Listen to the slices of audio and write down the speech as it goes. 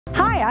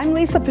Hi, I'm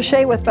Lisa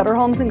Pache with Better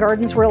Homes and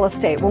Gardens Real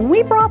Estate. When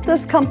we brought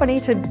this company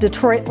to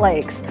Detroit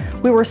Lakes,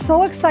 we were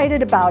so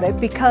excited about it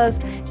because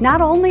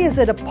not only is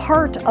it a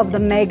part of the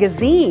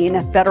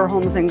magazine Better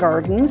Homes and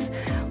Gardens,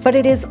 but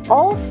it is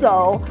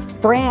also a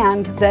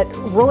brand that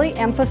really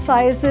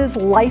emphasizes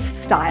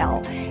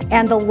lifestyle.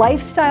 And the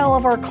lifestyle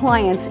of our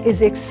clients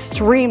is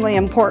extremely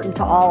important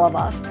to all of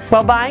us.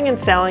 Well, buying and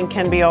selling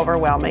can be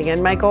overwhelming,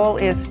 and my goal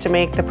is to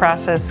make the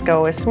process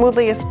go as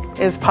smoothly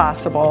as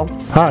possible.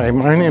 Hi,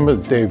 my name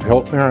is Dave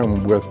Hiltner.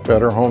 I'm with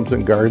Better Homes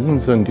and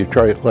Gardens in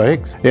Detroit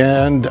Lakes,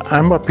 and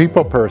I'm a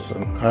people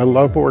person. I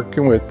love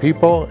working with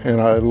people,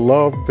 and I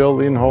love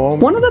building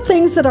homes. One of the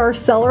things that our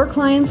seller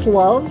clients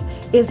love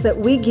is that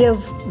we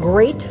give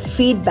great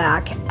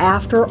feedback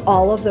after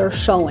all of their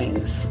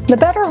showings. The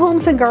Better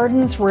Homes and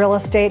Gardens Real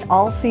Estate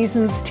All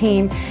Seasons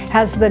team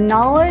has the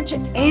knowledge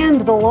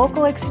and the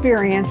local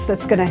experience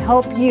that's going to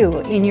help you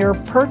in your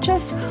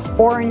purchase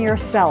or in your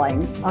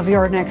selling of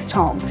your next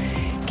home.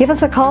 Give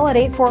us a call at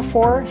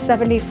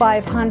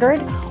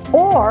 844-7500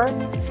 or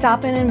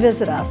stop in and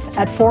visit us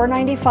at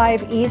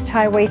 495 East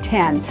Highway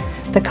 10.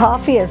 The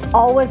coffee is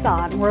always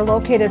on. We're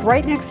located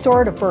right next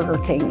door to Burger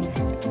King.